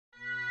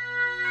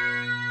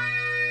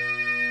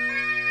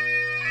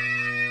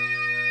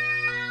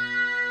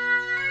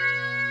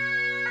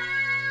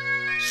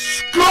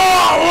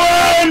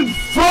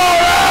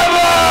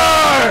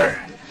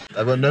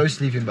I've got no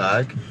sleeping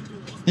bag.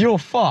 You're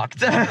fucked.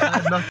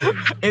 Nothing.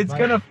 It's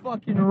gonna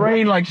fucking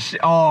rain like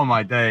shit. Oh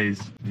my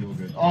days.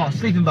 Oh,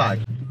 sleeping bag.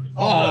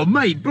 Oh,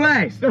 mate,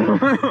 bless.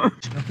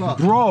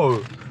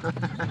 Bro.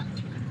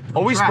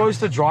 Are we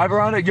supposed to drive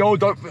around it? Yo,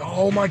 don't.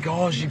 Oh my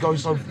gosh, you go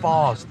so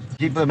fast.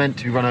 People are meant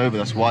to run over,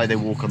 that's why they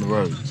walk on the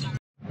roads.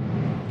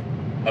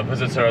 A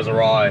visitor has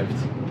arrived.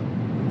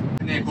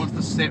 Nick, what's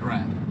the sit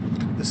rep?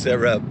 The sit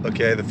rep,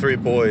 okay, the three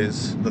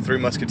boys, the three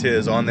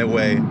musketeers on their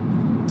way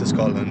to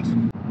Scotland.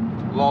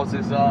 Loz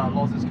is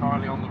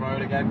currently on the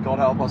road again, God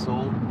help us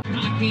all.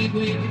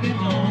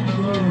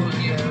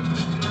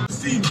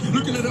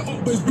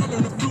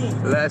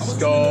 Let's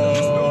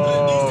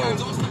go!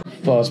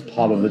 First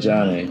pub of the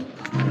journey.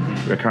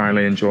 We're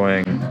currently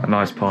enjoying a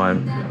nice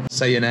pint.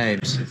 Say your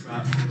names.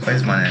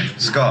 Where's my name?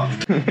 Scott.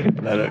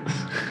 Lennox.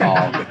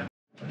 Oh.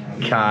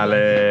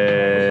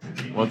 Khalid.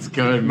 What's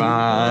good,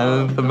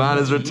 man? The man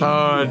has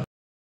returned.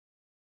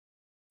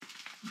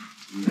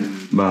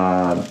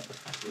 Man.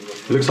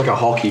 It looks like a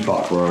hockey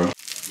puck, bro.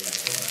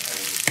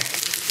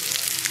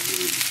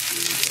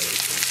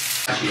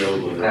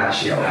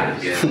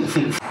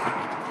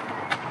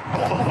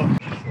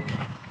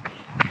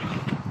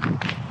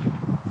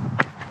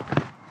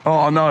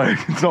 Oh no,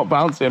 it's not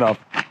bouncy enough.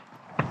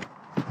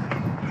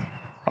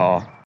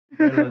 Oh.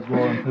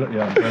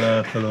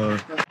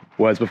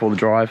 Words before the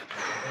drive.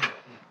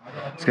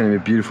 It's going to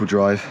be a beautiful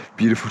drive,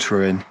 beautiful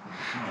terrain,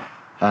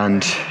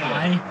 and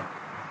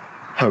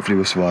hopefully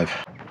we'll survive.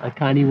 I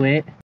can't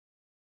wait.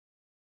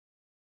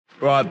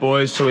 Right,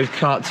 boys, so we've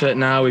cut to it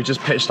now. We've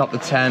just pitched up the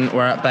tent.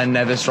 We're at Ben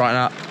Nevis right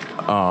now.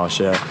 Oh,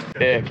 shit.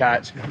 Here,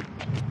 catch.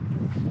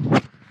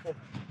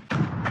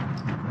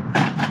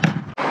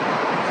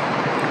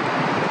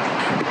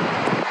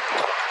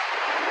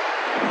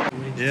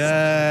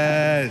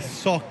 Yes,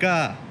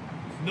 soccer.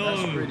 No,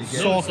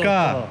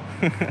 Soccer.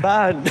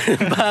 bad,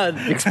 bad,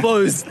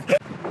 exposed.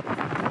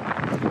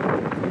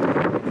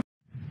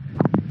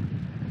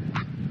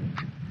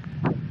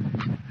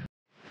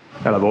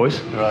 Hello, boys.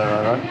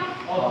 Right.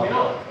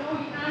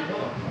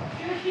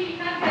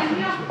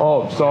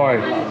 Oh,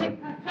 sorry.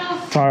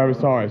 Terribly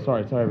sorry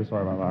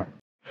about that.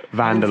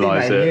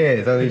 Vandalise it.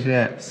 Years, holy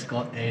shit.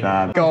 Scott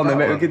Go on then,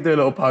 mate. We could do a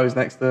little pose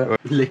next to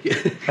it. Lick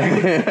it.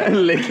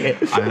 Lick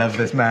it. I love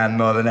this man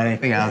more than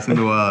anything else in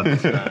the world.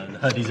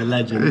 Heard he's a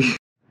legend.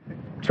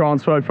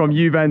 Transferred from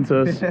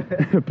Juventus.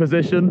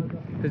 Position.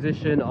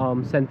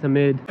 Centre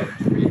mid.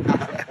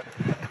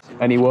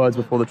 Any words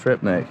before the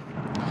trip, Nick?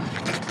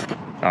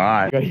 All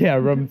right. Yeah,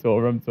 room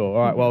tour. All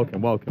right,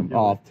 welcome.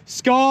 Oh,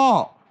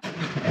 Scott!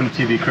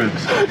 MTV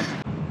Cribs.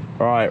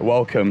 All right,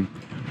 welcome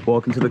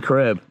to the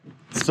crib.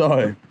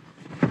 So,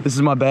 this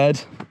is my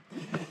bed.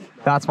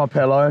 That's my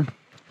pillow.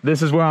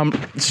 This is where I'm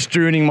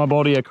stewing my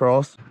body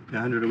across.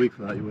 Yeah, 100 a week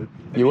for that, you would.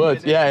 You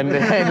would, yeah,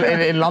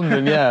 in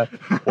London, yeah.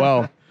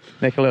 Well,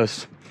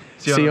 Nicholas,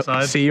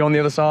 see you on the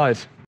other side.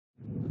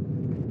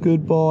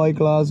 Goodbye,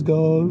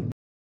 Glasgow.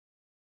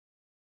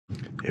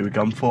 Here we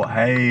come, Fort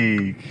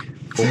Hague.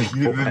 Wait,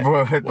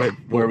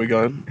 where are we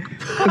going?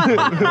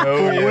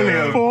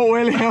 Fort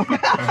William.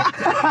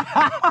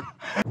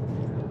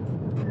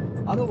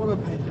 I don't want to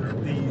pay for a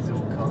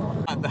diesel car.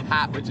 The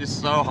hat, which is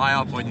so high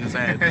up on your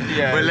head.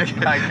 Yeah, we're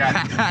looking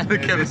at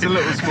it's a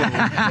little small. Is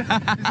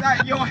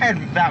that your head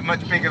that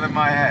much bigger than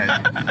my head?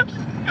 A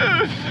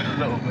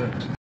little bit.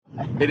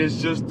 It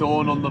is just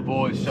dawn on the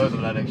boys. Show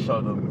them, Lennox, show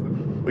them.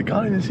 We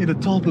can't even see the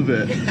top of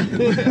it.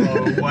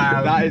 Oh,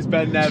 wow. That is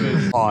Ben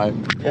Nevis. Hi.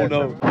 Oh,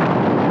 no.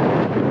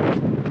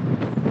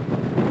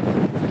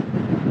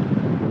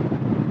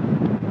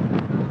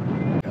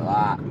 Look at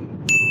that.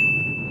 Do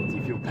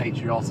you feel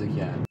patriotic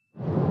yet?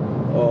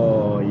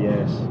 Oh,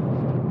 yes.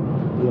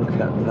 Look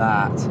at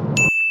that.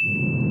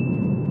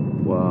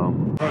 Wow.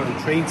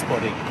 Train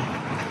spotting.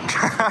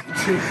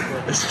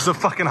 It's just a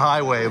fucking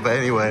highway, but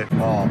anyway.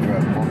 Oh, bro.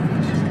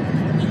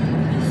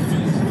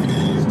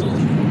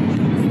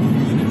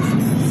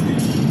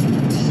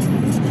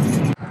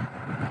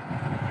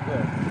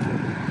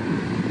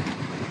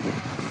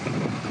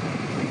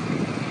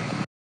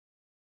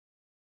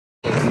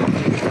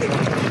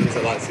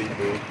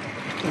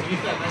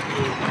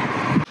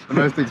 The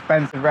most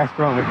expensive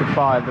restaurant we could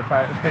find,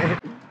 apparently.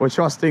 We're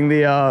trusting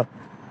the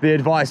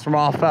advice from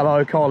our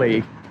fellow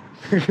colleague.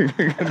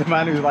 The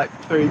man who's like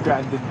 3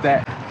 grand in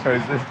debt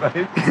chose this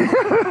place.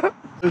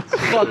 It's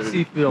fuck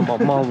seafood on my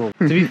marble.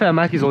 To be fair,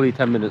 Mackie's only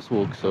 10 minutes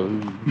walk, so...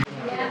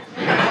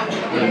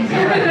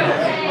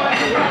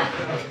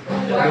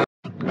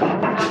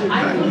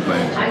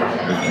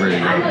 It's really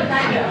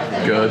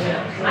Good.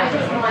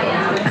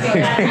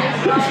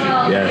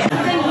 Yes.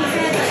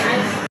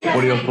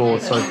 What are your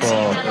thoughts so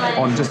far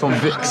on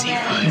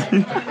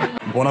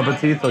Bon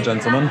appetito,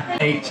 gentlemen.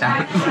 8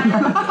 chance.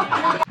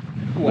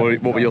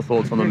 What were your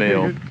thoughts on the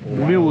meal?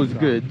 The meal was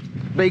good,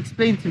 but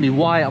explain to me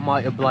why am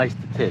I obliged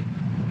to tip?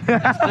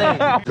 Explain.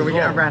 Can we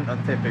get a rant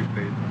on tipping,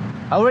 please?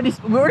 We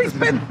already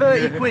spent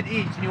 30 quid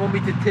each and you want me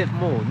to tip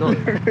more? No.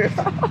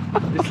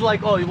 It's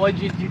like, oh, why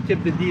did you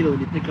tip the dealer when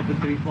you pick up a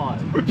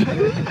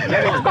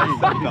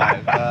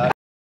 3.5?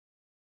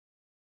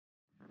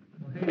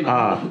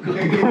 Welcome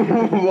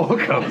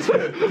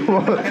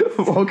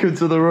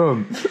to the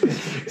room.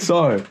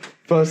 So,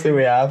 first thing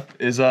we have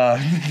is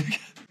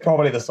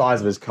probably the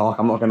size of his cock,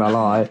 I'm not gonna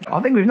lie. I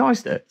think we've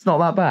niced it. It's not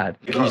that bad.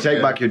 Can you take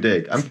back your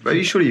dick? Are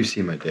you sure you've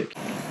seen my dick?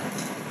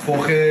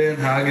 Fucking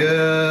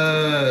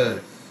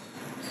haggis.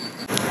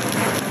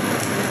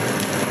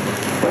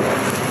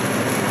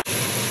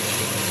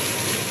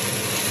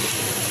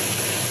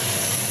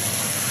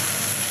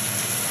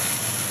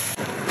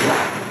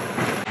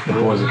 The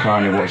boys are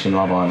currently watching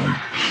Love Island.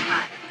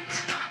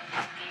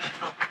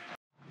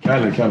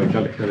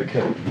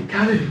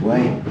 Khalid,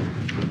 wait.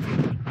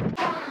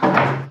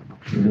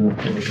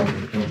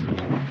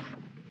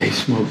 He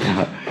smoked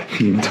out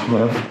the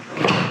entire...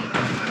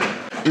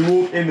 We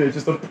walk in there,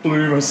 just a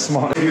plume of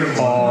smoke.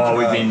 Oh,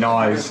 we'd be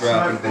nice. Shit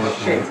out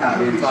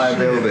the entire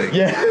building.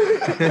 Yeah.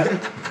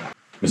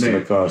 Mr.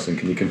 McPherson,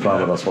 can you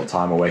confirm with us what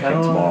time we're waking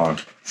up tomorrow?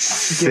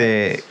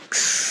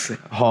 6.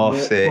 Half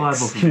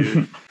 6.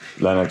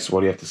 Lennox, what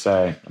do you have to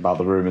say about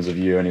the rumours of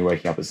you only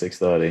waking up at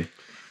 6:30?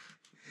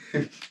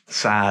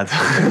 Sad.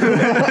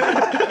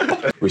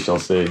 We shall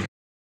see.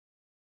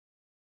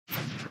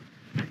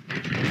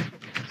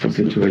 Some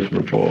situation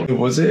report. Who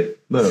was it?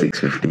 Look.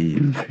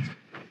 6:15.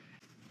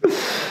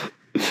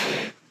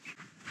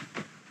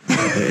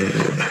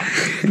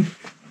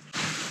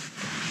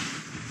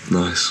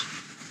 Nice.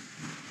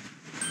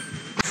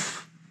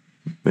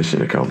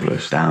 Mission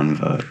accomplished. Down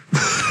vote.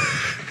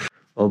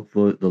 Up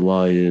the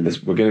lion.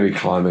 We're going to be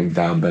climbing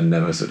down Ben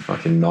Nevis at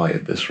fucking night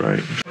at this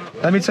rate.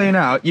 Let me tell you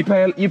now, you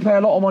pay a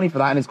lot of money for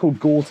that, and it's called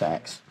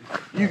Gore-Tex.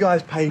 You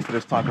guys pay for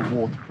this type of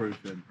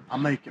waterproofing. I'll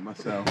make it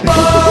myself.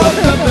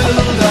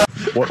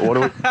 What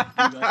are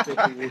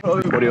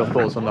your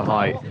thoughts on the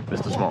height,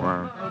 Mr.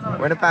 Smockman?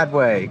 We're in a bad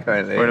way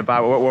currently.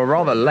 We're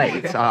rather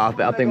late.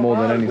 I think more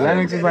than anything.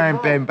 Lennox is wearing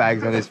bin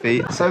bags on his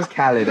feet. So's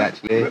Khalid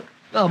actually.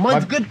 Oh,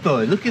 mine's good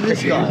though. Look at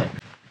this guy.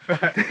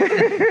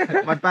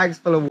 My bag's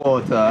full of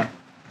water.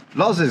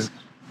 Loz is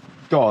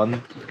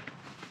gone.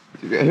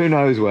 Who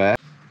knows where?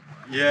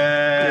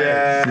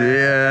 Yes.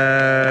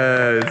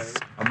 Yes.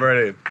 I'm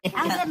ready.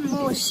 I said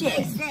more shit.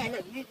 It's there,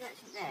 look, you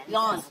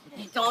Lars,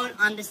 you don't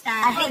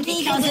understand. I think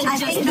he's trying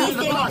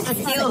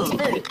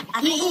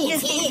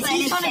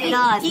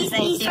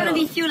to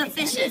be fuel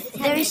efficient.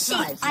 There is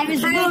shit. I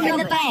was wrong in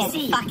the bed.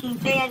 Fucking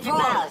 300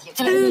 miles.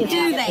 2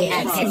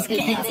 duvets and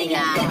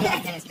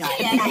 6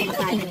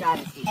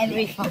 connecting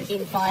every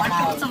fucking 5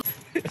 hours.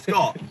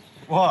 Scott,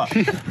 what?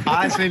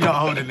 I'm actually not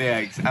holding the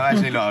eggs.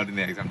 I'm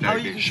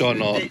joking. Sure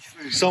not.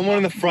 Someone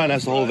in the front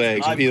has to hold the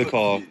eggs of either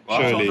car,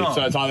 surely.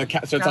 So it's either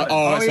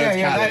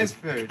that is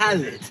food.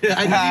 Khalid.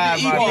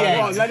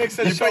 Lennox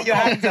said shot your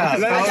hands out.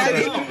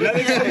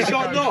 Lennox said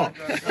shot not.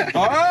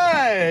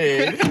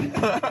 Alright!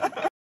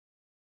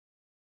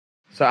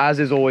 So as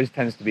is always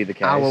tends to be the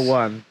case. Hour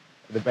 1.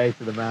 The base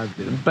of the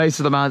mountain. Base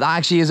of the mountain. That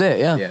actually is it,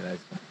 yeah. Yeah,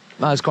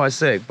 That's quite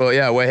sick. But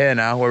yeah, we're here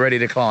now. We're ready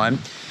to climb.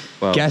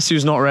 well. Guess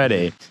who's not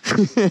ready?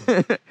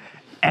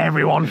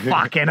 Everyone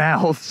fucking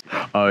else.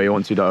 Oh, he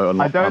wants you to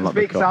unlock. I don't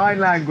speak sign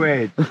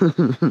language.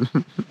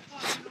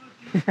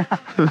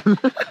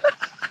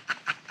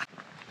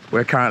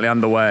 We're currently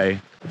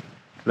underway.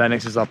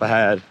 Lennox is up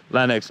ahead.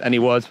 Lennox, any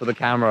words for the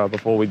camera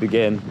before we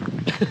begin?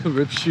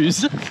 Rip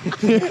shoes. I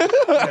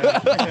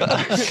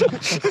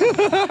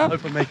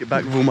hope I make it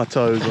back with all my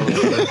toes on. Look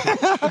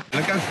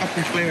how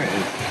fucking clear it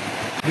is.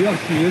 We have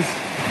shoes.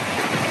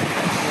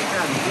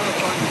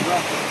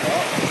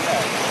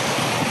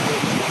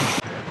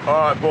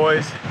 Alright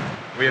boys,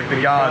 we have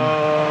begun.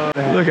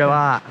 Look at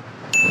that.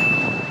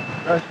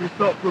 Should we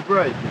stop for a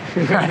break?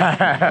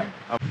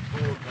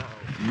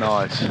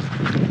 Nice.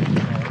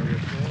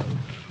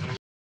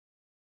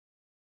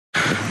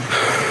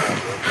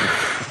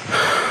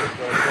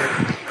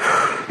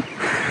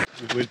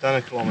 We've done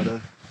a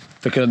kilometre.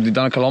 You've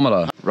done a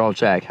kilometre. Roll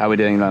check. How are we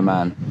doing though,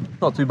 man?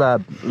 Not too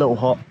bad. A little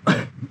hot.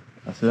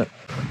 That's it.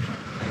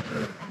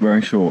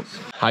 Wearing shorts.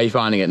 How are you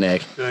finding it,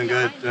 Nick? Doing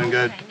good, doing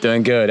good.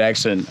 Doing good,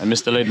 excellent. And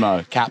Mr.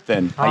 Lidmo,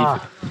 captain.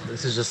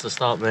 This is just the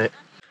start, mate.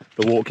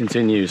 The walk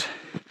continues.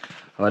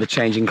 I've had a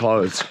change in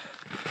clothes.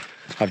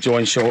 I've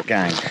joined Short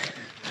Gang.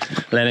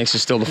 Lennox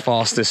is still the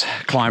fastest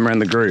climber in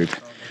the group.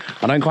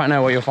 I don't quite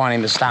know where you're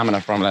finding the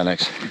stamina from,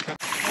 Lennox. Oh,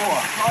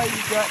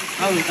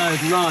 that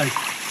is nice.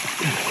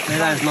 Yeah,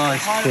 that is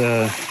nice.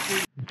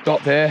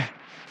 Stopped here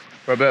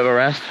for a bit of a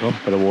rest. Oh,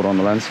 bit of water on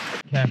the lens.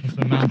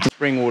 Careful, man.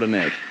 Spring water,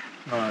 Nick.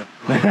 I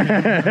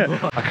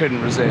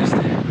couldn't resist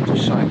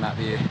just showing that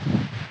view.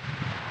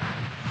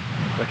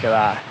 Look at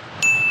that.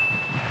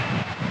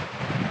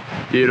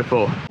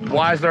 Beautiful.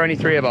 Why is there only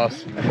 3 of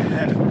us?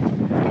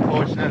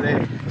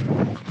 Unfortunately,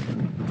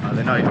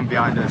 they're not even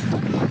behind us.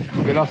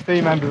 We lost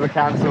 3 members of the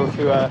council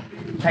to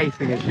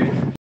pacing issues.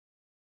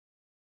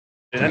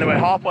 Anyway,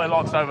 halfway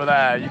lock's over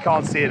there. You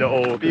can't see it at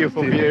all.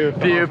 Beautiful view.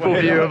 Beautiful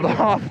view of the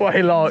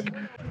halfway lock.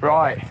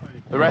 Right.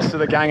 The rest of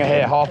the gang are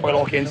here. Halfway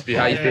lock interview.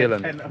 How you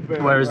feeling?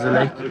 Where is the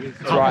lake?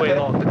 It's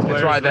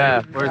right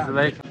there. Where's the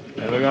lake?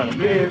 Never gonna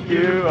give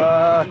you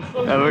up.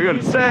 Never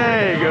gonna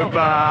say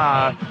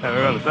goodbye.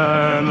 Never gonna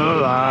turn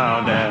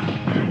around and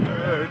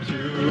hurt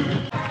you.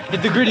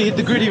 Hit the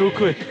gritty real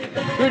quick.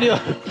 Gritty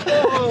up.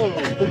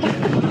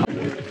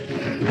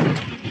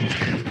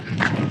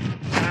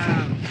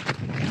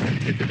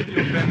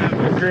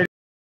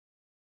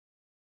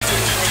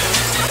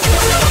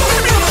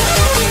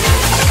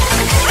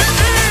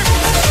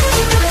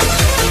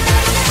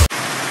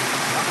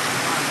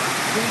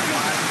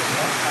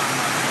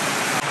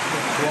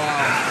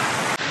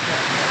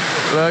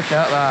 Look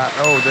at that.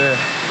 Oh dear.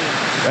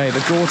 Hey, the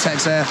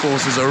Gore-Tex Air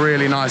Forces are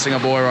really nicing a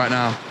boy right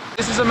now.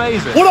 This is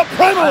amazing. What up,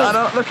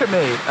 Primal? Look at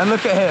me and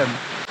look at him.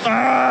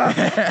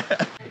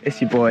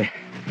 It's your boy,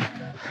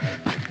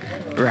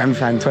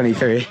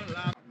 Ramfan23.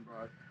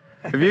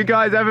 Have you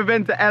guys ever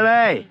been to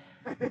LA?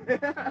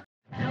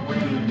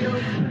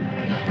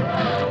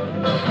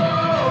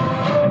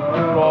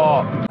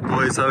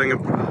 Boys having a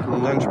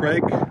lunch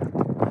break.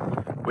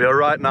 We are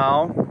right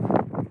now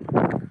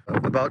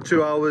about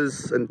 2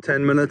 hours and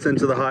 10 minutes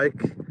into the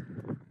hike.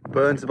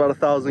 Burnt about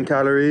 1,000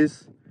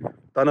 calories.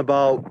 Done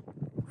about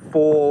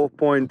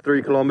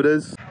 4.3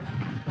 kilometers.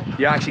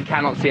 You actually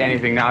cannot see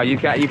anything now. You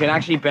can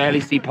actually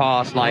barely see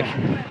past like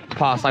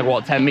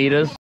what, 10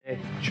 meters?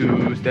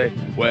 Tuesday,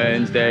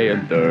 Wednesday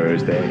and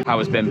Thursday. How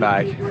was bin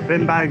bag?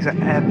 Bin bags are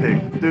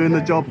epic. Doing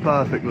the job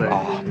perfectly.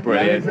 Oh,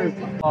 brilliant.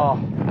 Oh,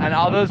 and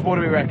others, what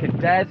do we reckon?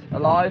 Dead?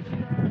 Alive?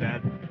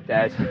 Dead.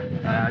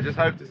 I just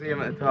hope to see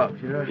him at the top,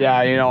 you know?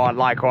 Yeah, you know what,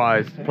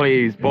 likewise.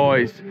 Please,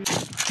 boys.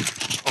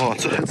 Oh,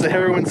 it's a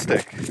heroin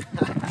stick.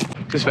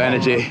 Just for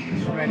energy.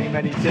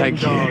 Many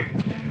Thank you.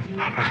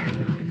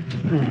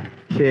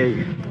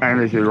 Key.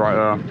 Energy right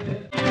there.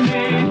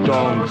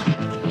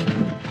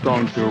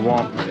 Don't you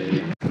want?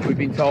 We've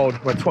been told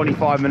we're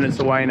 25 minutes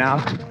away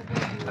now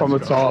from the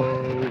top.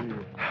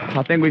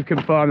 I think we've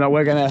confirmed that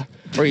we're gonna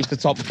reach the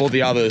top before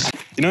the others.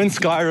 You know in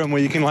Skyrim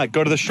where you can like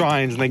go to the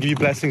shrines and they give you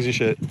blessings and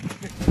shit?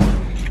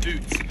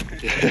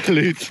 Loot.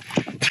 Loot.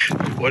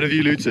 What have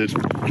you looted?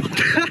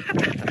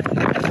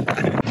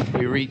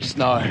 We reached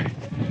snow.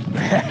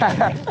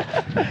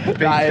 Big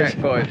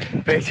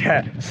checkpoint. Big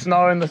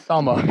snow in the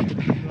summer.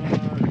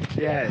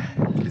 Yeah,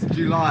 it's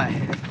July.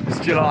 It's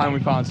July and we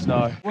found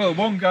snow. Well,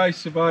 one guy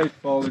survived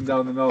falling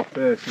down the north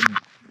face and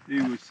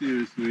he was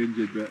seriously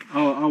injured, but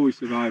how we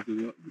survived,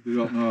 they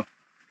don't know.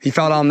 He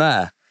fell down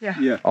there?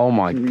 Yeah. Oh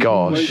my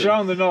gosh. Well, it's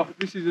round the north,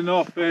 this is the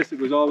north face that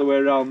goes all the way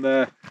around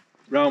there,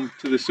 round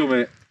to the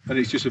summit, and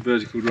it's just a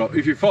vertical drop.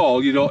 If you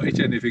fall, you don't hit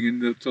anything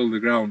until the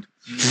ground.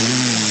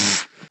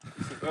 It's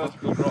a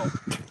vertical drop.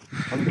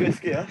 I'm a good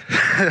skier.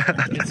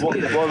 what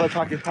are they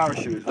packing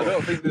parachutes? I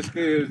don't think the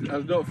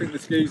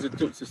skis have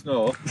touched the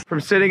snow.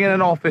 From sitting in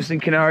an office in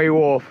Canary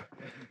Wharf,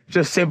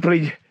 just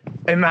simply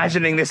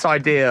imagining this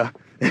idea,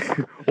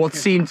 what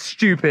seemed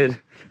stupid.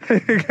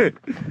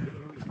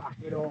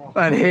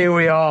 And here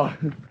we are.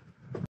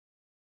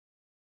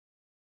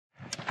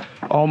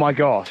 Oh my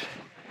god.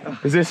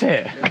 Is this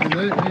it?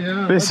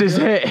 Yeah, this is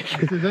it.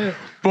 This is it.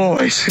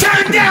 Boys.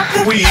 Turn down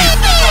the weed.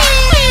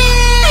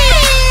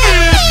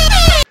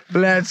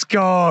 Let's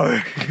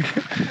go.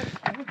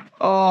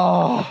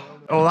 Oh.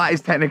 Oh, that is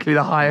technically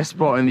the highest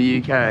spot in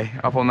the UK,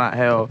 up on that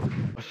hill.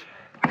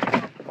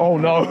 Oh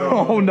no,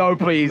 oh no,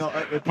 please.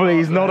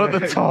 Please, not at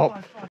the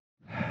top.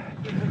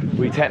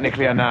 We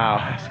technically are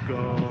now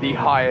the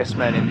highest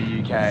men in the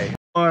UK.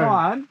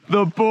 Fine.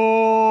 The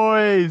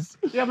boys!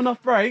 Do you have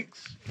enough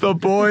brakes? The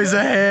boys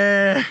are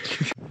here!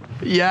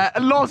 Yeah,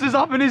 Loss is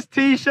up in his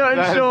t-shirt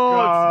and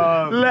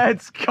shorts!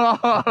 Let's go!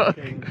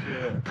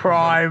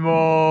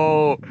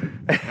 Primal!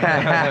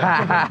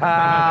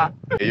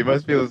 You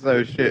must feel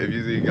so shit if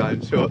you see a guy in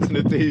shorts and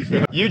a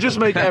t-shirt. You just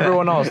make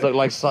everyone else look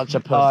like such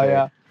a pussy. Oh,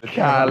 yeah.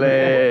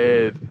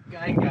 Khalid!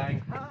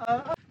 Gang.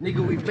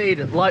 Nigga, we made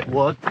it. Like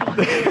what?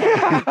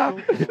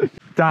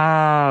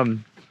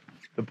 Damn!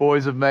 The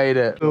boys have made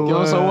it. Give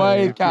us a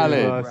wave,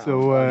 Khalid.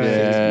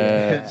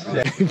 Yeah.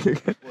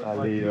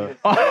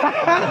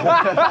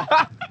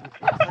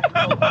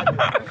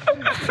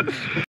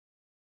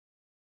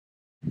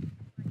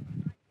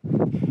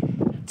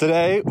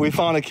 Today we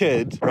found a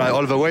kid. Right,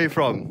 Oliver, where are you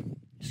from?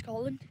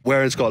 Scotland.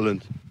 Where in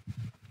Scotland?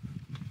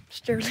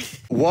 Stirling.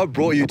 What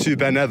brought you to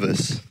Ben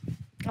Nevis?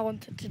 I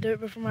wanted to do it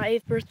before my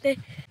 8th birthday.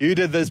 You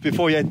did this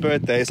before your 8th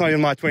birthday. It's not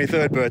even my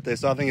 23rd birthday,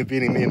 so I think you're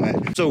beating me,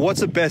 mate. So what's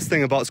the best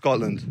thing about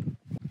Scotland?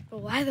 The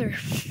weather.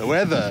 The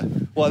weather?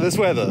 Well, this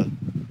weather?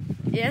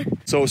 Yeah.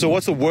 So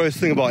what's the worst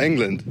thing about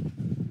England?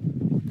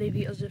 They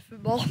beat us at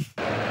football. Oh,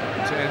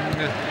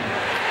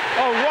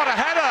 what a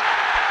header!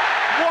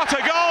 What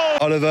a goal!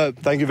 Oliver,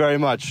 thank you very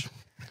much.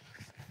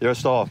 You're a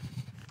star.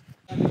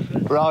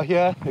 We're out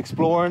here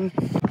exploring.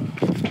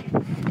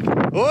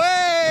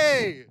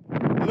 Hey!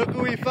 Look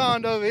what we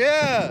found over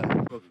here.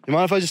 You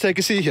mind if I just take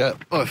a seat here?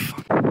 Oof.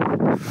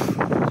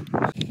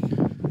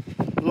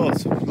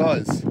 Lots.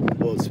 Right.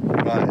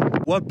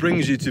 What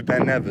brings you to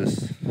Ben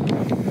Nevis?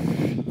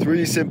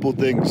 3 simple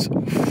things: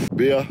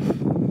 beer,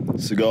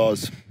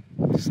 cigars,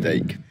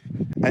 steak.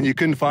 And you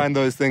couldn't find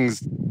those things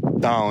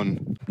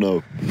down?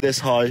 No. This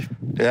high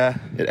Yeah.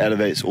 It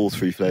elevates all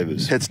three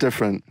flavours. It's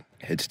different.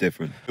 It's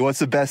different. What's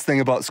the best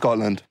thing about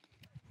Scotland?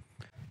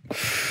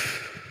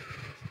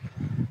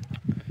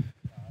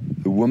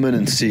 The woman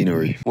and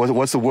scenery.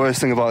 What's the worst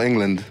thing about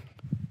England?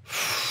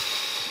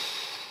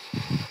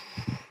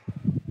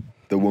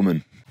 The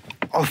woman.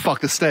 Oh, fuck,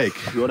 the steak.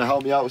 You want to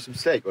help me out with some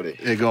steak, buddy?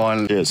 Yeah, go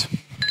on. Cheers.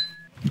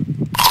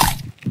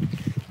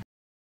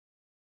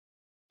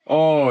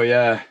 Oh,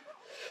 yeah.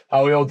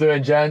 How we all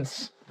doing,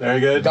 gents? Very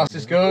good. Das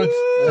is good.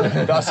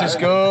 Das is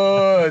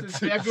good.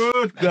 Sehr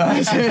gut.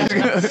 Das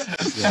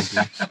is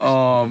good.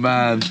 Oh,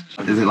 man.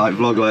 Is it like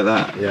vlog like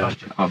that? Yeah.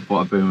 Oh,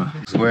 what a boomer.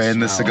 We're in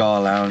the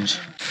Cigar Lounge.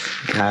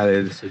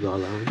 Khalid. Cigar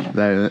Lounge.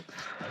 There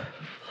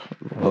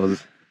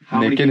was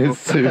Nick in his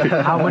suit.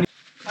 How many?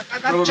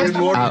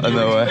 Out of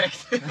nowhere.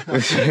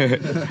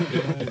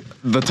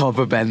 The top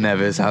of Ben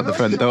Nevis out the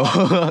front door.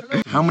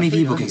 How many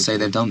people can say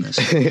they've done this?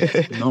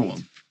 No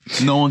one.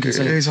 No one can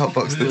say. Who's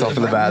hotboxed the top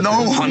of the bed?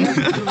 No one.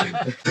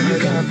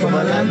 From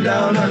a land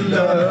down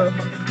under.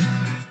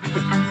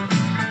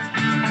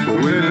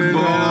 Women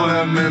born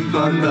and men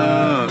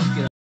thunder.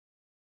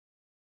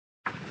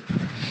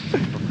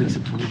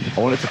 I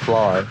want it to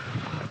fly.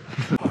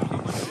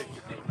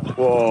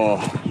 Whoa,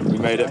 we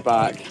made it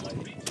back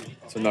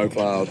to no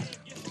cloud.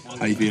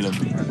 How you feeling?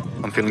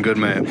 I'm feeling good,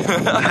 mate.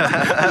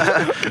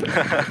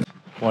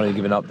 Why don't you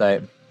give an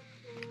update?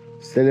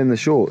 Still in the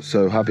shorts,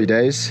 so happy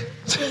days.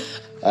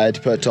 I had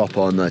to put a top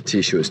on, the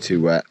t-shirt was too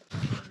wet.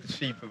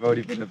 Sheep have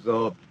already been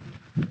absorbed.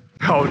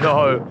 Oh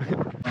no!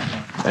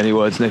 Any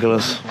words,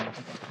 Nicholas?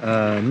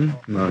 No,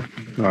 not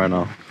right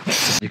now.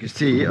 You can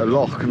see a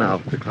loch now,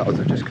 the clouds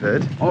have just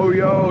cleared. Oh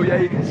yo, yeah,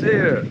 you can see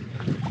it.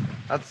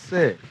 That's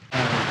sick.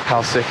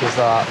 How sick is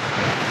that?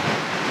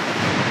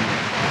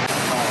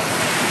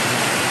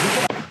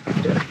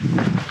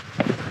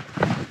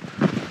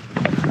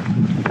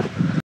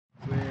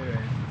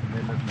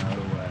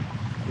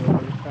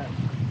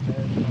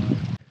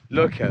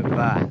 Look at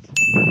that.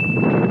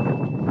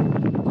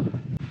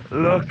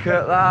 Look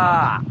at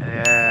that.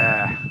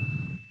 Yeah.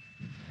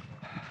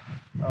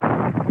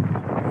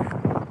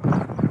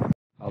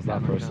 How's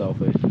that for a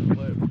selfie?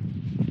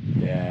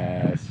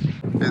 Yes.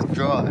 It's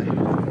dry.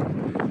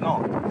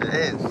 No, it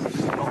is.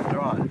 It's not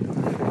dry.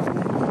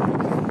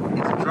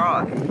 It's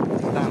dry.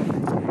 It's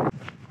damp.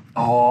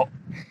 Oh.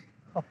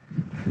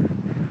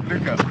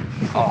 Look at.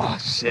 Oh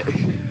shit.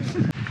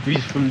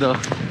 Views from the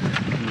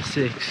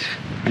 6.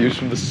 Views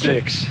from the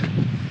 6.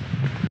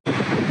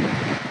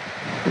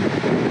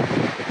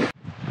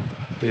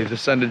 We've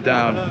descended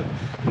down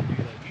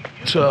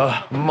to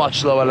a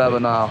much lower level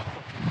now.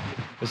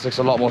 This looks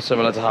a lot more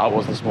similar to how it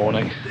was this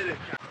morning.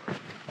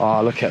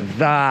 Oh, look at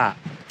that.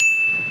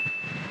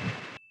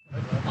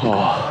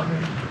 Oh,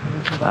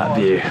 that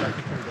view.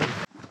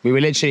 We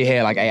were literally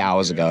here like 8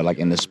 hours ago, like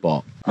in this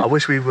spot. I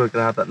wish we were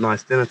gonna have that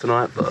nice dinner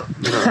tonight, but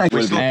you know,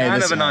 we still can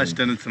have a nice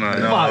dinner tonight.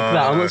 No. Fuck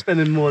that! I'm not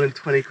spending more than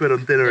 20 quid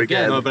on dinner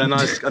again. No, but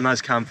a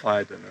nice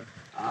campfire dinner.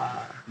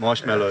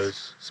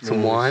 Marshmallows,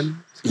 some wine.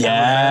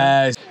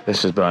 Yes.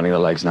 This is burning the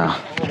legs now.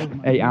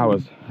 8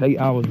 hours. 8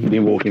 hours we've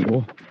been walking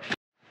for.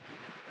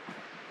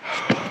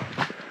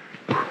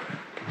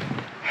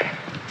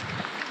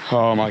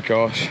 Oh my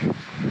gosh.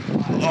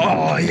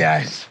 Oh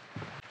yes.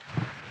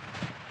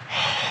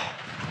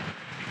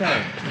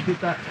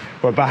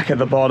 We're back at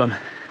the bottom.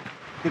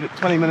 Did it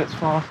 20 minutes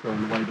faster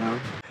on the way down.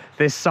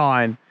 This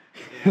sign.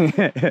 But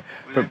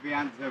the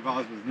answer of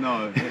ours was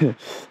no.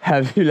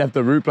 Have you left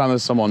the route plan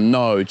with someone?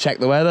 No. Check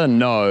the weather?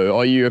 No.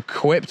 Are you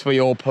equipped for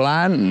your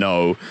plan?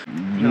 No.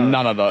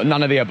 None of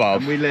the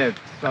above.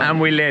 And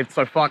we lived.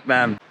 So fuck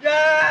them.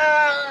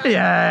 Yeah!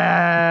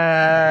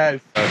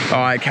 Yes!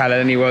 Alright,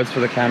 Khalid, any words for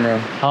the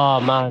camera? Oh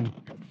man.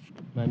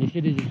 Man, you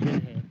should have just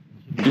been here.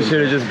 You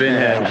should have just been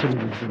here.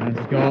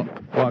 Scott,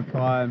 what a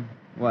climb,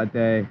 what a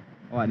day,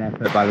 what an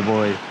effort by the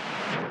boys.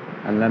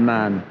 And then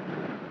man.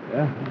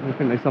 Yeah, I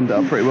think they summed it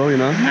up pretty well, you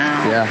know?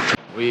 Yeah.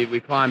 We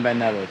climbed Ben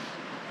Nevis.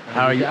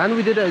 How are you? And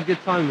we did it at a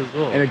good time as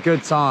well. In a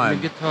good time. In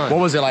a good time. What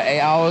was it, like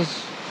 8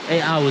 hours?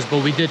 8 hours,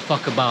 but we did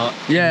fuck about.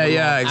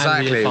 Yeah,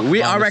 exactly.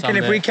 I reckon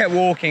if we kept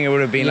walking, it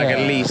would have been like at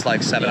least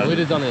like 7 Yeah, hours. we'd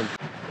have done it.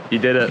 You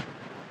did it.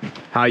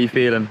 How are you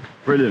feeling?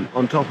 Brilliant,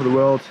 on top of the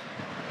world.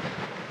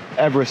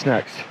 Everest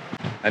next.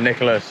 And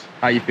Nicholas,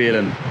 how you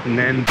feeling? And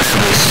then.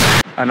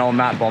 And on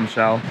that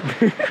bombshell.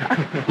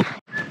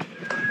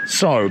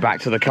 So, back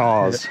to the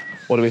cars.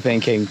 What are we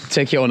thinking?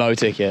 Ticket or no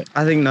ticket?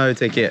 I think no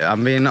ticket.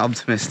 I'm being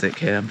optimistic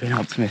here.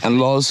 And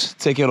Loz,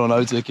 ticket or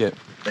no ticket?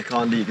 They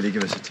can't legally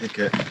give us a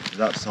ticket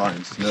without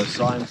signs. No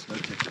signs, no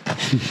ticket.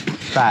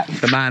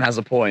 Fact. The man has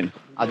a point.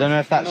 I don't know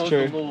if that's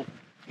true.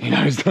 He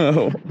knows the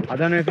law. I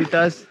don't know if he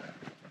does.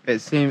 It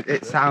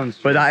sounds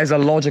true. But that is a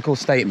logical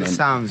statement. It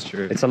sounds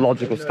true. It's a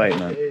logical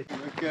statement.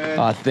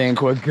 I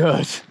think we're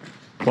good.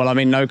 Well, I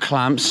mean, no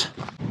clamps.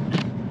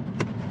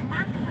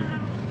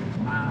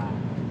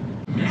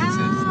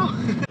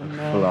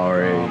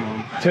 Flurry.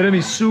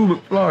 Tiramisu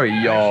McFlurry,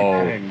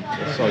 yo.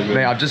 So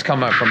mate, I've just come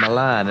back from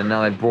Milan and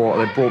now they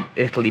brought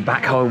Italy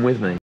back home with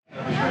me.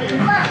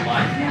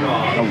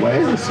 Oh,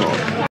 where is the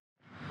song?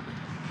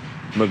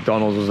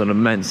 McDonald's was an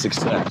immense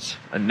success,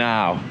 and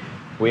now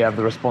we have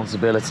the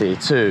responsibility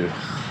to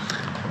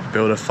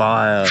build a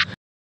fire.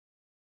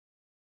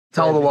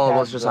 Tell the world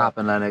what's just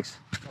happened, Lennox.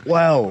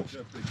 Well,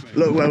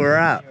 look where we're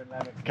at.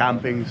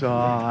 Camping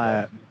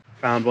site.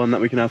 Found one that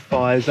we can have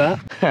fires at.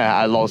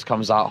 And Loz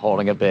comes out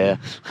holding a beer.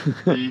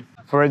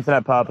 For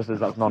internet purposes,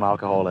 that's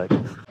non-alcoholic.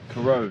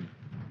 Corone.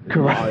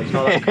 Correct. No, it's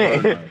not like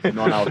Corona. It's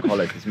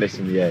non-alcoholic. It's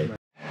missing the A.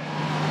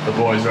 The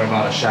boys are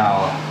about to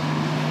shower.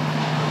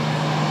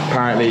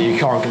 Apparently you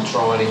can't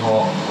control any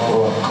hot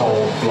or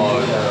cold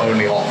flow,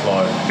 only hot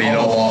flow. But you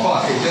know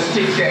what? Fuck, it just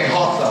keeps getting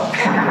hotter.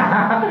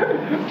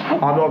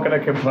 I'm not gonna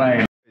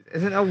complain.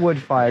 Isn't a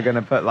wood fire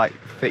gonna put like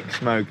thick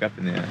smoke up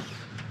in the air?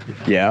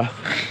 Yeah.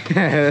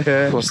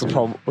 What's the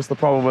problem? What's the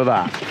problem with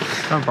that?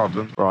 No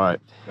problem. Right.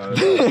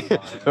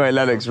 Wait,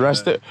 Lennox,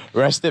 rest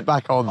it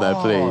back on there,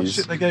 please. Oh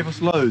shit, they gave us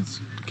loads.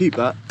 Keep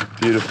that.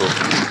 Beautiful.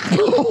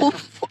 Oh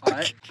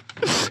fuck.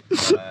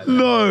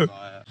 No.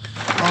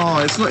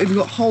 Oh, it's not even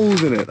got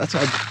holes in it. That's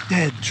a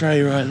dead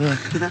tray right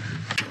there.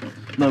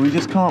 No, we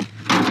just can't.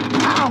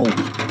 Ow!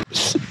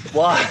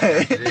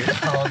 Why?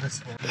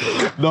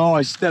 No,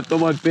 I stepped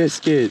on my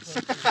biscuits.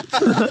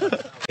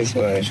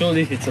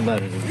 Surely it's a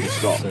matter of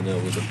discuss with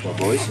the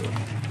boys.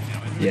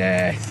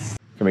 Yes.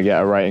 Can we get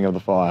a rating of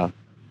the fire?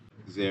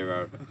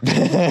 0.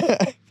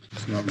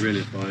 It's not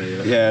really fire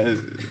yet. Yeah,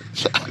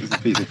 it's a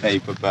piece of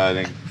paper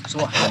burning. It's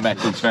what a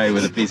metal tray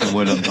with a piece of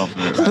wood on top of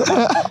it.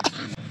 Right?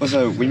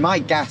 Also, we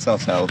might gas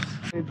ourselves.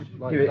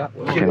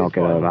 Cannot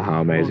get over how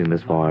amazing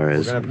this fire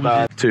is.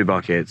 2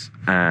 buckets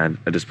and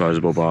a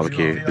disposable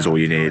barbecue is all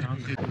you need.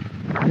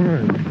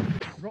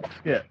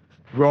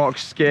 Rock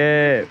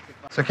skip.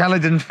 So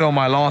Khalid didn't film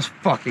my last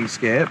fucking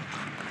skip,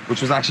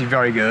 which was actually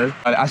very good.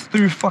 I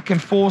threw fucking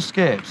 4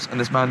 skips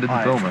and this man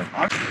didn't film it.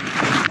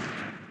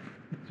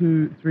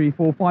 2, 3,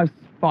 4, 5.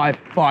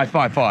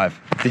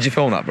 Did you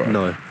film that, bro?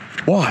 No.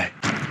 Why?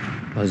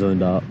 I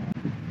zoned out.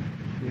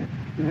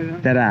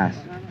 Dead ass.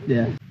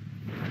 Yeah.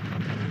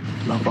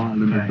 Love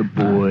Island with the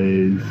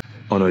boys.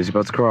 Oh no, he's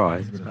about to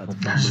cry.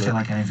 I just feel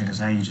like anything to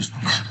say, you just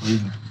want to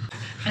leave me.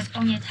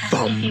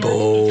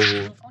 Bumble.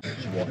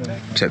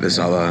 Check this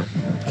out though.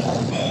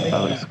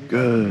 That was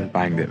good.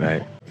 Banged it,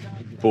 mate.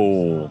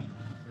 Ball.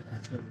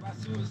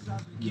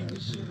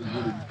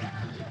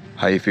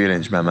 How you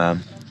feeling,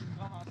 man?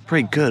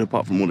 Pretty good,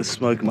 apart from all the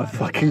smoke in my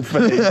fucking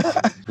face.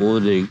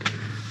 Morning.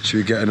 Should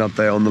we get an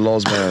update on the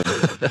Loz, man?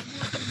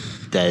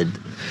 Dead.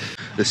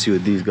 Let's see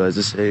what these guys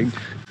are saying.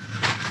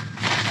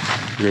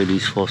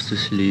 Lady's fast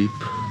asleep.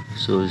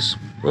 So it's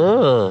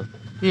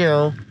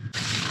yeah.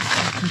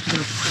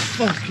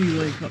 Fuck you,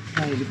 wake up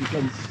Khalid, if you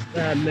come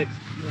stand next to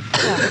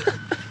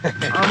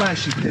me. I'm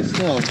actually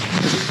pissed off.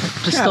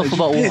 Pissed off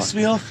about what? Piss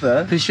me off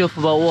there. Piss you off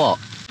about what?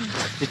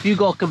 If you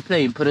got a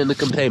complaint, put it in the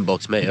complaint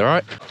box, mate,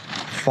 alright?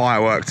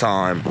 Firework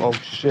time. Oh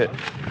shit.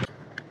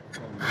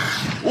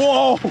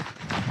 Whoa!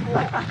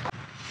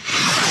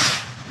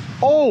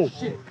 Oh!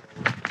 Shit.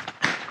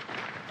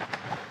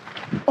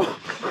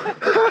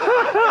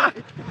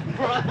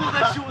 Bro, I thought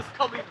that shit was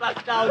coming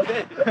back down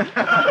there.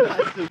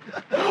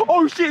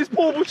 Oh shit, it's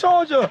portable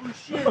charger! Oh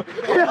shit!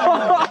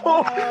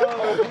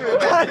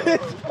 That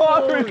is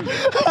firing!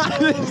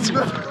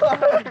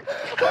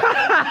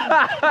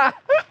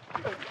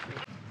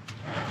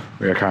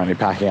 We are currently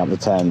packing up the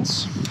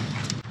tents.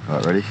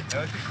 Alright, ready?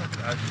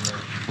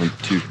 1,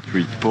 2,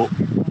 3, 4.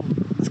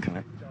 Let's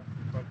connect.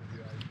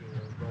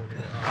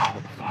 Oh,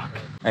 what the fuck?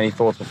 Any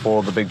thoughts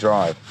before the big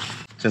drive?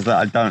 Just that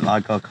I don't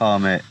like our car,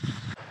 mate.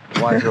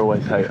 Why do you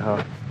always hate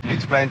her?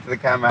 Explain to the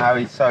camera how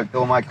he soaked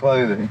all my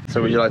clothing.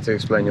 So would you like to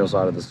explain your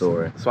side of the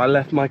story? So I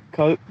left my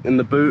coat in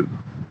the boot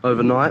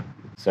overnight.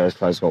 So his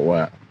clothes got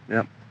wet?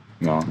 Yep.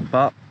 No.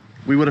 But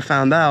we would have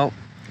found out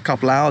a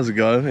couple of hours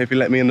ago if he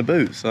let me in the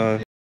boot, so.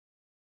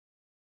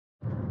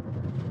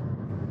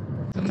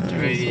 Some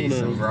trees,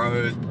 some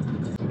road,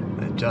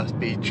 and just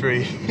be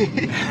trees.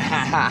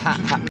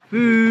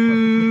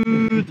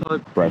 Food!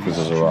 Breakfast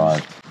has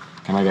arrived.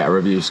 Can I get a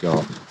review,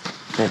 Scott?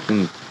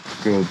 Fucking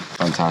good.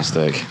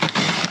 Fantastic.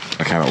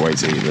 I cannot wait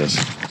to eat this.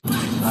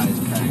 That is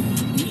cake.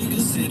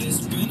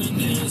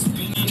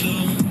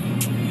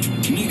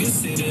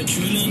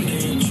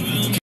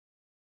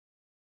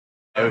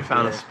 Yeah, we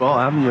found a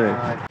spot, haven't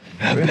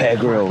we? Bear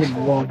Grylls.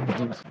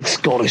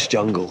 Scottish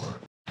jungle.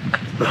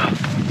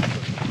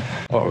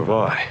 Oh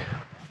my.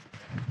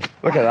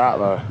 Look at that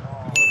though.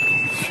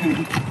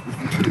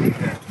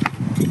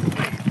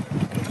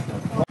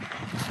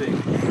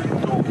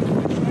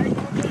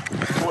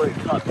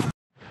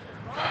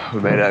 We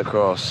made it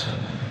across.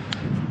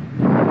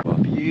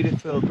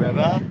 Beautiful,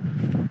 brother.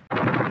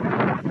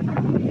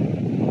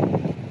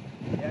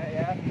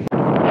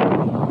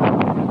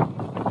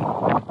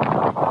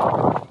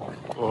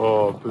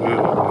 Oh,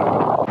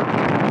 beautiful.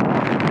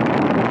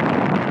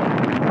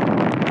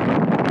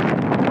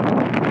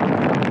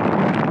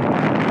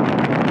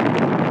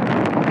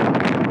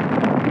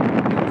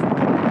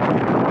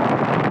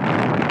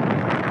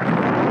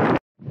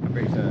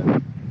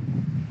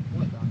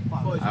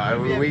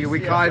 We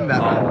climbed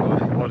that.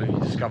 What have you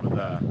discovered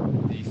there?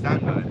 These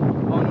stand on it.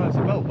 Oh no, it's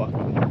a belt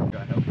buckle. Go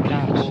help.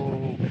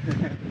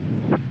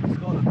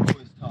 Scotland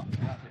always tough.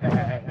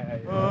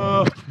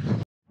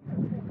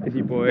 It's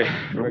your boy,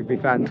 Rugby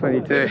Fan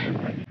 22.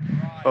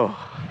 Oh.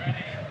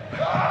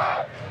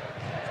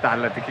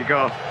 Stanley to kick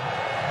off.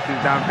 She's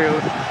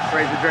downfield.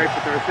 Fraser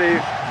Draper to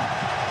receive.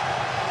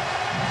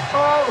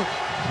 Oh!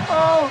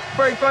 Oh!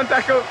 Breaks one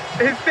tackle.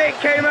 His stick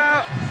came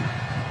out.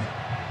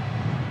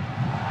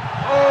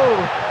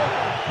 Oh!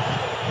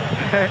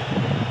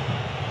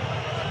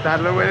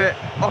 Stadler with it.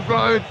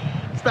 Offload.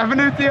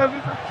 Stefanucci over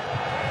the...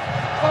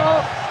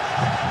 Oh!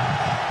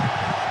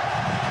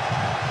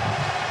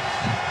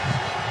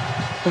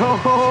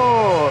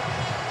 Oh!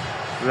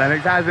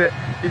 Lennox has it.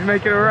 He's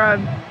making a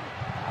run.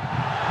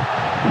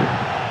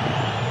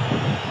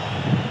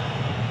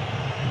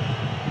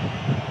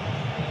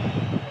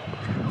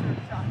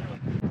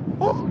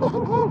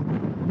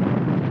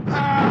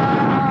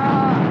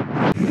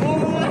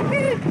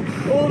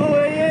 All the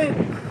way in!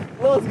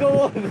 Let's go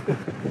on!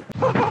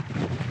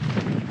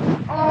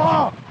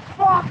 Oh!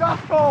 Fuck,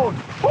 that's cold!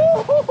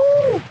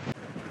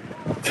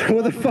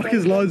 What the fuck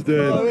is Loz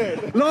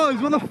doing?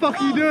 Loz, what the fuck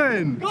are you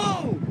doing?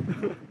 Go!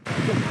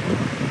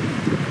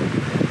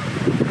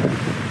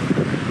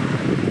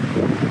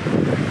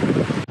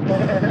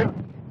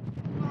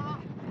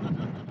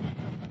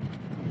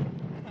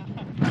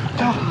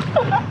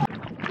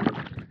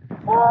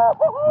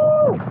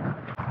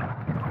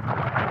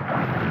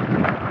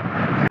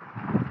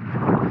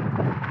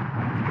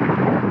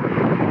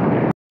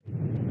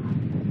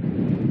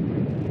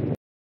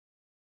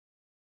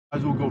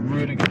 Guys all got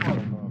really good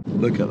fun.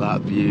 Look at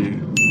that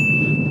view.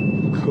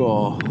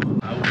 Cool.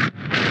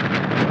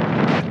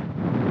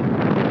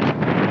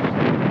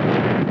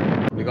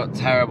 We got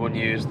terrible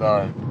news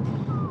though.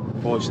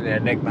 Fortunately, a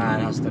Nick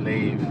man has to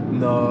leave.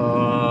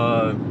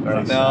 No.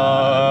 Very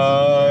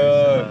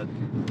No.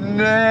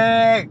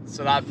 Nick!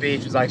 So that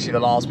beach was actually the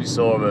last we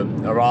saw of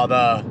him. A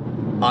rather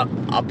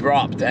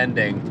abrupt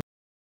ending.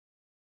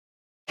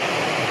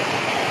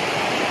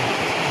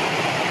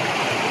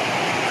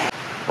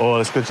 Oh,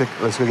 let's go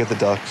get the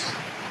ducks.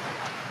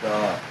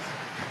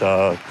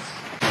 Ducks.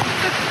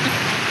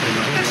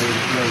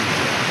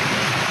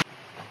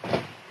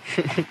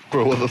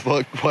 Bro, what the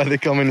fuck? Why are they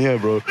coming here,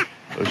 bro?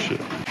 Oh shit.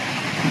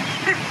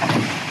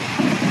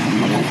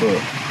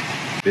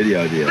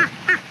 Video deal.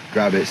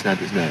 Grab it,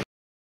 snap its neck.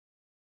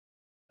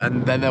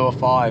 And then there were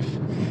 5.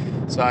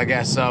 So I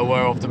guess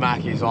we're off to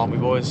Mackey's, aren't we,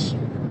 boys?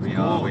 We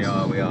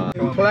are.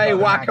 Play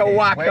Waka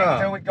Waka. Wait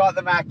till we got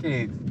the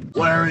Mackies.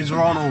 Where is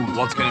Ronald?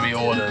 What's going to be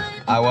ordered?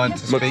 I want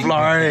to speak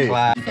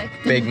McFlurry.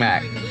 Big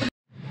Mac.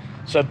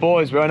 So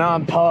boys, we're now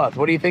in Perth.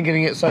 What are you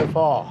thinking of it so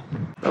far?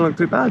 Don't look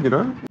too bad, you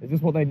know? Is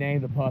this what they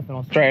named the Perth in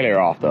Australia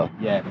after?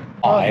 Yeah.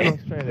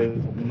 Australia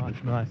is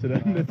much nicer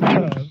than this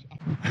Perth.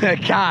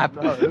 Cap.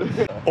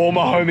 All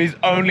my homies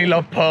only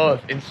love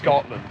Perth in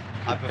Scotland.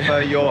 I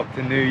prefer York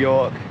to New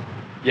York.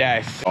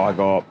 Yes. I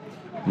got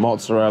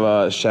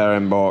mozzarella,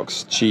 sharing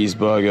box,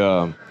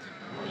 cheeseburger,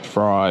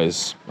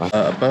 fries.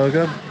 A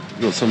burger,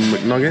 got some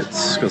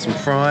McNuggets, got some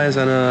fries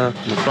and a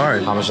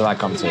McFlurry. How much did that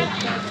come to?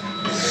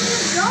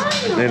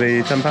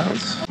 Nearly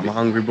 £10. I'm a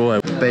hungry boy.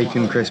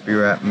 Bacon crispy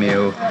wrap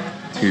meal,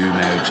 2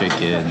 mayo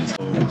chickens.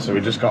 So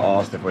we just got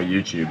asked if we're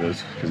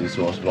YouTubers because he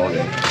saw us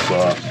vlogging.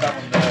 So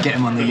Get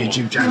him on the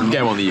YouTube channel.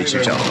 get him on the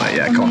YouTube channel, mate.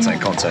 Yeah,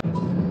 content.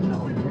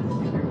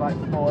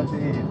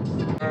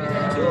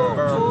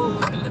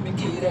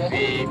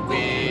 Beep,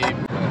 beep.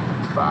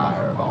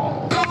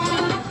 Fireball.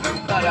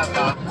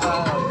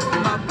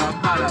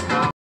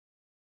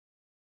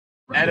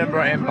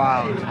 Edinburgh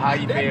inbound. How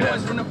you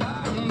feeling?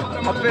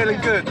 I'm feeling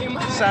good.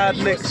 Sad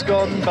Nick's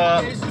gone,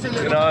 but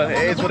you know,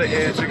 it is what it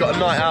is. We've got a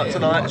night out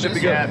tonight, should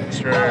be good. Yeah,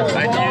 true.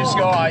 And you,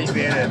 Scott, how you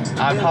feeling?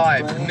 I'm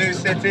hyped. New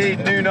city,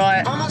 new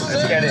night.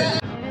 Let's get it.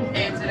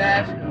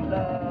 International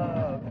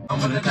love.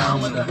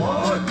 Down with the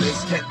war.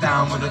 Let's get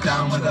down with the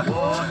down with the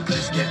war.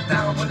 Let's get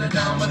down with the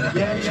down with the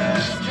yeah.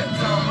 Let's get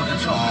down with the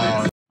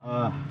chocolate.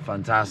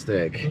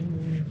 Fantastic.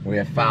 We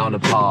have found a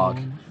park.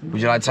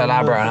 Would you like to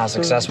elaborate on how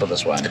successful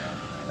this went?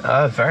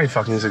 Very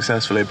fucking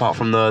successfully, apart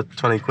from the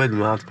 20 quid we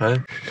might have to pay.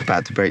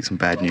 About to break some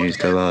bad news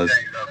to us.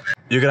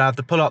 You're gonna have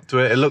to pull up to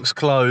it. It looks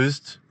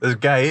closed. There's a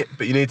gate,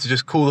 but you need to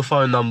just call the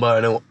phone number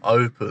and it'll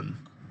open.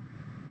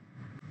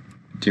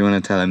 Do you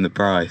want to tell him the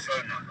price?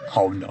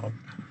 Oh no.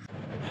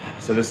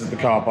 So this is the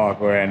car park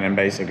we're in, and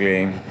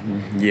basically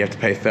you have to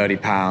pay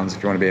 £30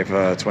 if you want to be here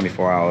for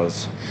 24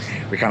 hours.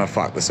 We kind of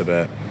fucked this a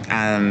bit,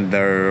 and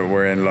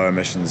we're in low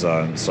emission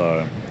zone,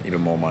 so even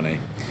more money.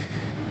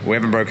 We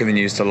haven't broken the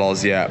news to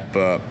Loz yet,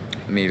 but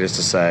needless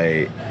to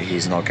say,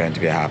 he's not going to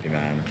be a happy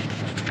man.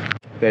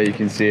 There you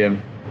can see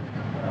him.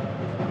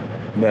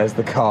 There's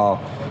the car.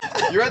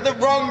 You're at the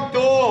wrong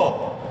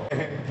door!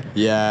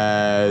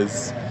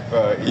 Yes.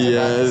 Bro,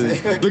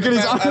 yes. Look at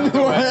his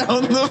underwear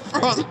on the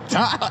front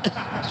dash.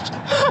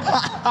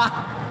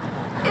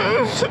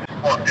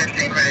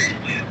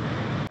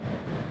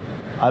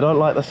 I don't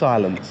like the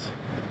silence.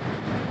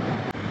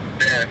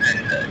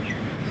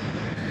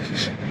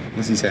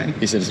 What's he saying?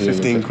 He said it's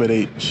 15 quid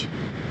each.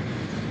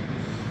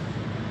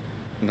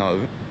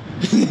 No.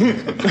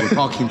 We're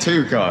parking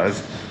 2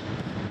 cars.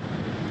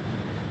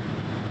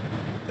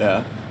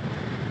 Yeah.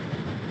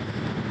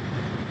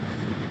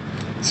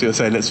 So you're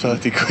saying it's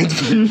 30 quid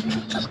for you? You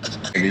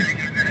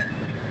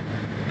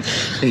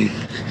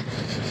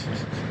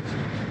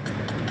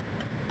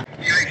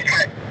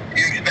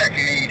expect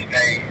me to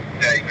pay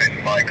 30 quid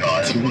for my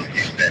car? That's what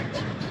you spent.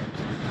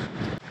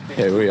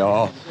 Here we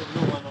are.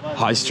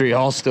 High Street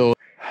Hostel.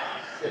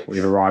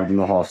 We've arrived in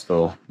the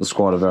hostel. The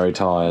squad are very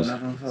tired.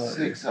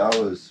 6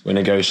 hours. We're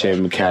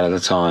negotiating with Cat at the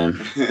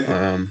time.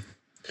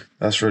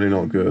 That's really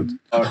not good.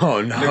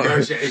 Oh no.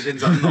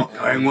 Negotiations are not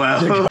going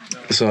well.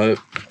 So,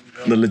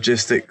 the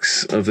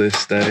logistics of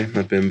this day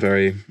have been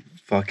very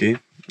fucky,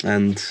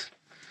 and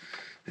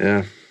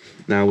yeah,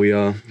 now we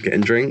are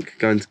getting drink,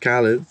 going to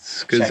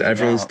Khaled's, because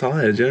everyone's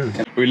tired, yeah.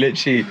 We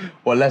literally,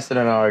 well, less than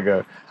an hour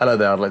ago. Hello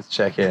there, I'd like to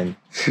check in.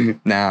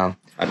 Now.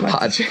 I'd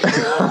like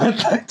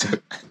to.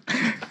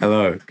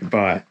 Hello,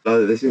 goodbye.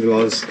 Oh, this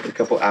was a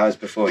couple hours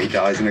before he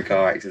dies in a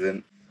car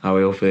accident. How are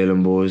we all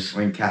feeling, boys?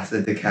 We're in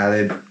Casa de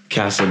Khalid.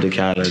 Casa de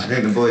Khalid. I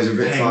think the boys are a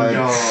bit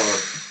tired.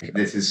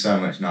 This is so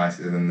much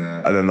nicer than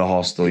the... And then the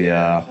hostel,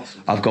 yeah.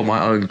 I've got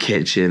my own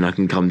kitchen I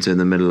can come to in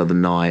the middle of the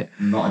night.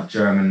 Not a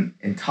German,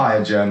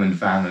 entire German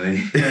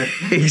family.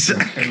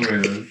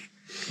 Exactly.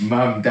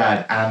 Mum,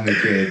 dad, and the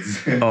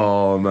kids.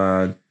 Oh,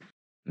 man.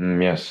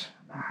 Yes.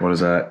 What is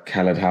that?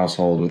 Khalid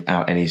household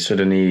without any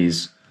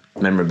Sudanese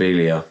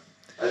memorabilia.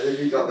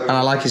 And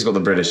I like he's got the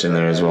British in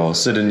there as well.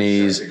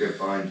 Sudanese.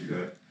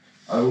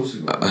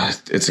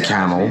 It's a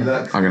camel.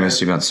 I'm going to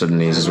assume that's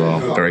Sudanese as well.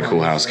 Very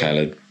cool house,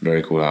 Khalid.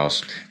 Very cool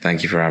house.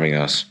 Thank you for having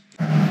us.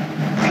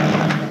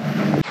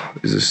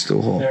 Is this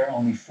still hot? There are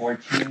only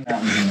 14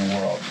 mountains in the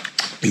world.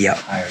 Yep.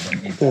 Higher than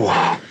Everest.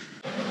 Oh.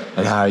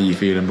 And how are you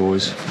feeling,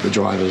 boys? The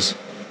drivers?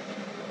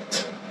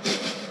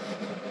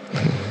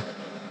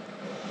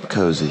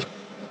 Cozy.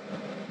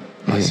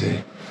 I see.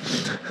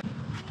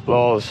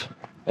 Laws,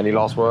 any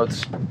last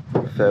words?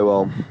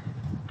 Farewell.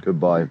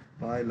 Goodbye.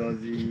 Bye,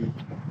 Lozzie.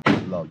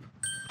 Love.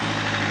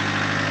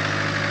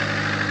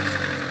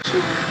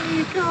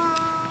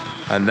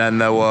 And then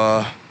there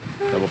were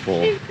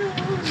 4.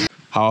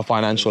 How are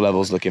financial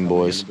levels looking,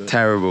 boys?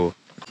 Terrible.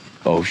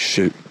 Oh,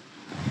 shoot.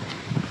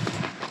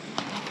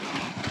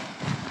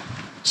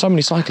 So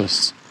many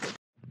cyclists.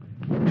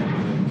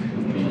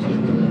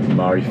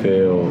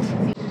 Murrayfield.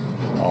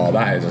 Oh,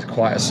 that is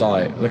quite a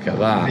sight. Look at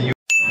that.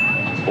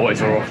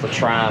 Boys are off the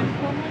tram.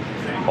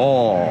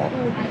 Oh.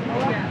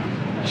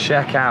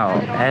 Check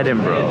out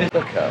Edinburgh.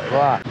 Look at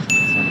that.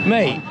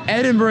 Mate,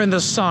 Edinburgh in the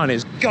sun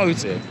is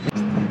goated.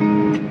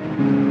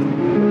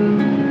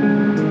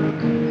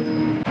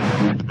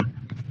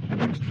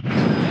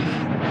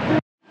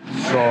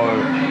 So,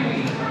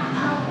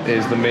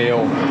 here's the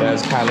meal.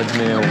 There's Khaled's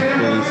meal.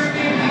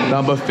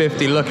 Number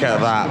 50, look at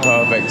that.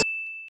 Perfect.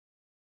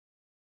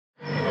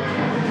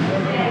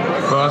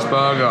 First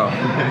burger.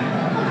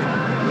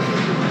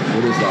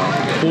 What is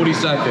that? 40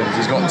 seconds.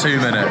 He's got 2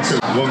 minutes.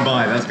 One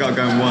bite, that's got to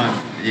go in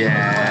 1.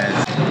 Yes.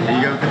 Are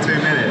you going for 2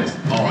 minutes?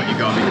 Oh, you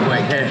got to be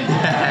quick here.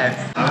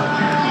 Yes.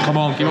 Come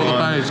on, keep up the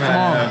pace. Come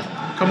on.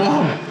 Come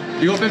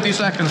on. You got 50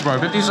 seconds, bro.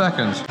 50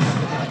 seconds.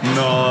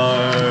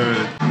 No.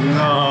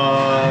 No.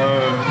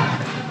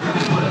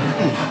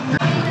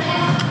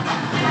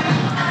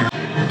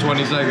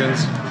 20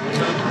 seconds.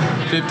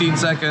 15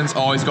 seconds.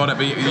 Oh, he's got it.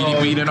 But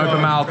we need an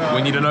open mouth.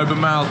 We need an open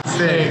mouth.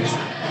 6,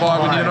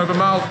 5. We need an open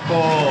mouth.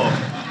 4,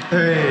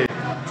 3,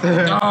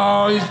 2.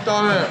 Oh, he's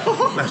done it.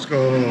 Let's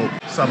go.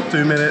 Sub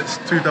 2 minutes,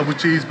 2 double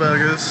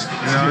cheeseburgers.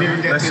 You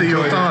know, let's see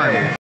your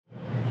time.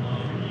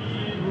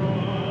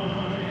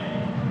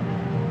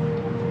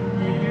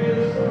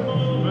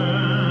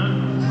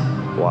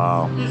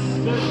 Wow.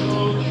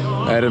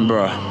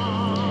 Edinburgh.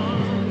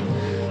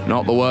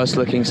 Not the worst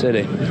looking city.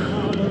 You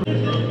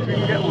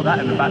can get all that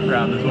in the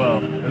background as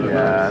well.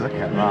 Yeah, look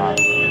at that.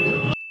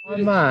 My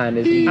man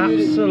is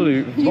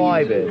absolute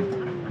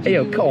vibing. Hey,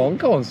 yo, go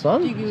on,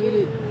 son.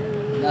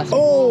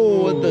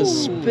 Oh, the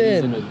spin.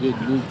 He's in a good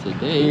mood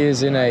today. He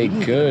is in a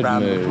good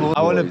mood.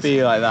 I want to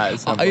be like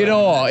that. You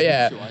know what?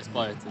 Yeah. I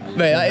aspire to be.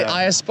 Mate,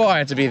 I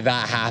aspire to be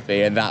that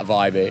happy and that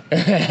vibey.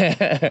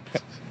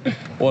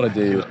 What a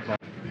dude.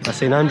 That's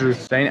St. Andrew.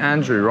 St.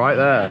 Andrew, right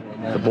there.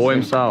 The boy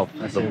himself.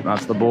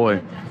 That's the boy.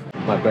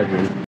 My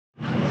bedroom.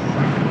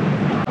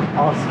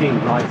 Asking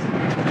nicely.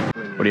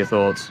 What are your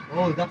thoughts?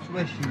 Oh, that's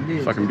where she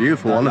lives. Fucking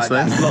beautiful, honestly.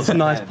 Lots of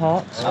nice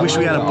parks. Wish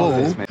we had a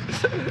ball.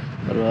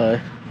 But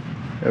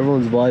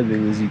everyone's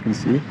vibing, as you can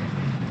see.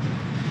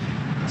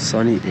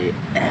 Sunny day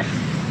F.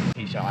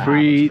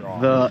 Free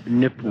the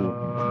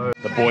nipple.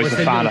 The boys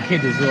have found a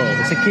kid as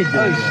well. It's a kid.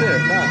 Oh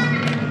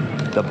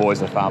shit! The boys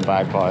have found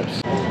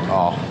bagpipes.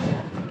 Oh,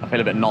 I feel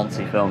a bit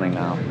noncy filming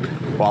now.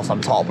 Whilst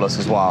I'm topless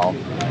as well.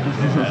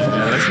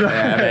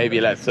 Yeah,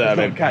 maybe let's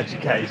maybe catch a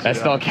case.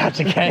 Let's not catch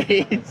a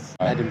case.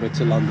 Edinburgh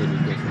to London.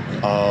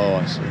 Oh,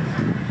 I see.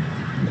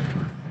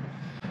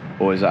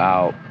 Boys are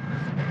out.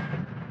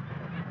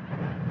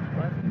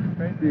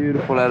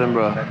 Beautiful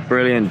Edinburgh.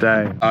 Brilliant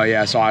day. Oh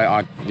yeah, so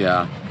I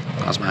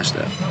I smashed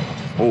it.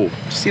 Oh,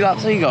 did you see that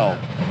seagull?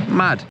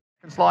 Mad.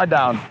 Slide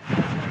down.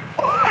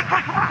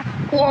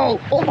 Whoa!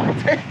 Oh my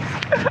days!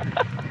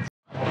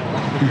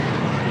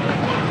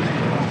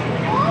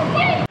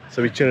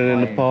 So we're chilling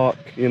in the park,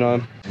 you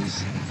know.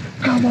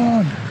 Come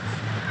on!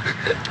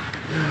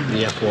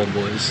 The F1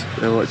 boys.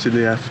 They're watching the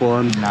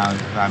F1. No,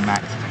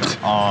 Max.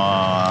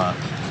 Oh,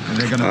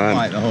 they're gonna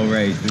fight the whole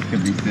race. This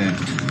could be sick.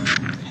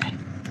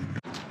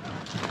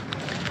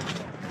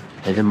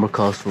 Edinburgh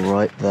Castle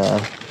right there.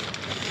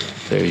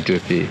 Very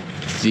drippy.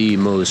 The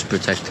most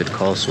protected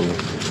castle in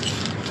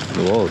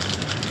the world.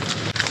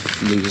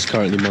 Luke is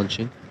currently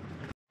munching.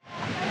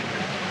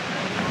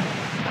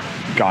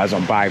 Guys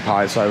on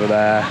bagpipes over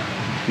there.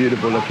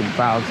 Beautiful looking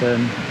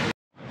fountain.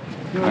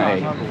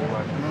 Hey.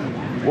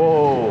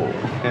 Whoa.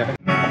 Yeah.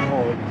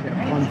 Oh,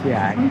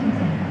 Pontiac.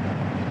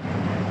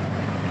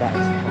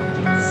 That's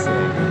fucking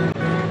sick.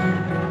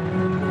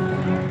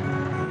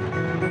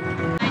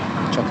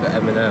 Chocolate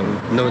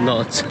M&M. No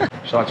nuts.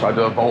 Should I try to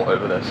do a vault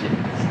over this?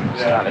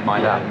 Yeah. Just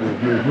mind out.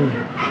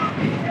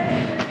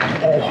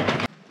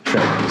 Oh.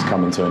 Trip is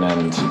coming to an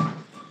end.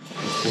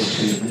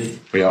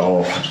 We are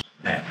off.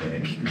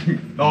 Epic.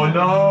 Oh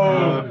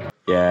no!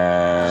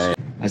 Yeah.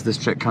 As this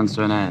trip comes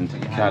to an end,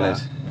 Khalid,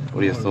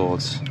 what are your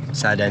thoughts?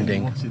 Sad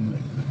ending.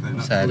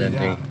 Sad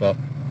ending, but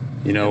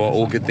you know what?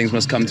 All good things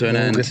must come to an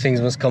end. All good things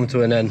must come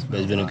to an end. But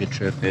it's been a good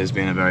trip. It has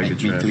been a very good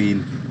trip.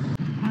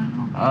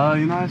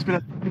 You know, it's been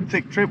a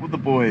thick trip with the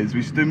boys.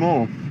 We should do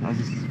more. As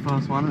this is the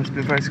first one, it's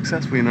been very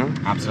successful, you know?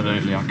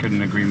 Absolutely, I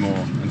couldn't agree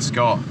more. And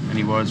Scott,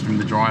 any words from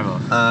the driver?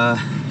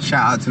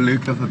 Shout out to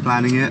Luca for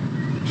planning it.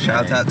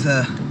 Shout out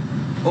to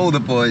all the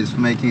boys for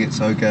making it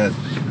so good.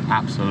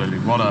 Absolutely.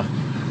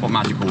 What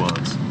magical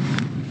words.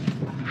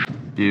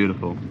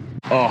 Beautiful.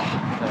 Oh,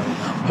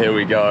 here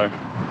we go.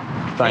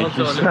 Thank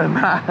you so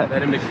much.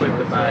 Let him equip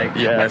the bag.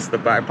 Yes, the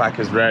backpack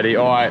is ready.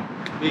 All right.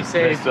 Be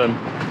safe. Listen.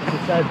 It's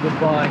a sad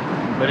goodbye,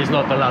 but it's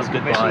not the last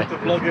goodbye. Make sure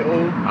to vlog it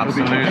all.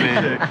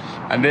 Absolutely.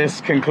 And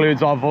this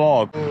concludes our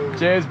vlog.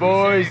 Cheers,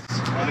 boys.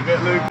 In a bit,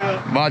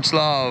 Luca. Much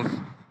love.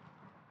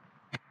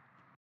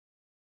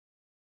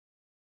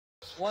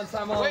 One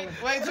time on. Wait.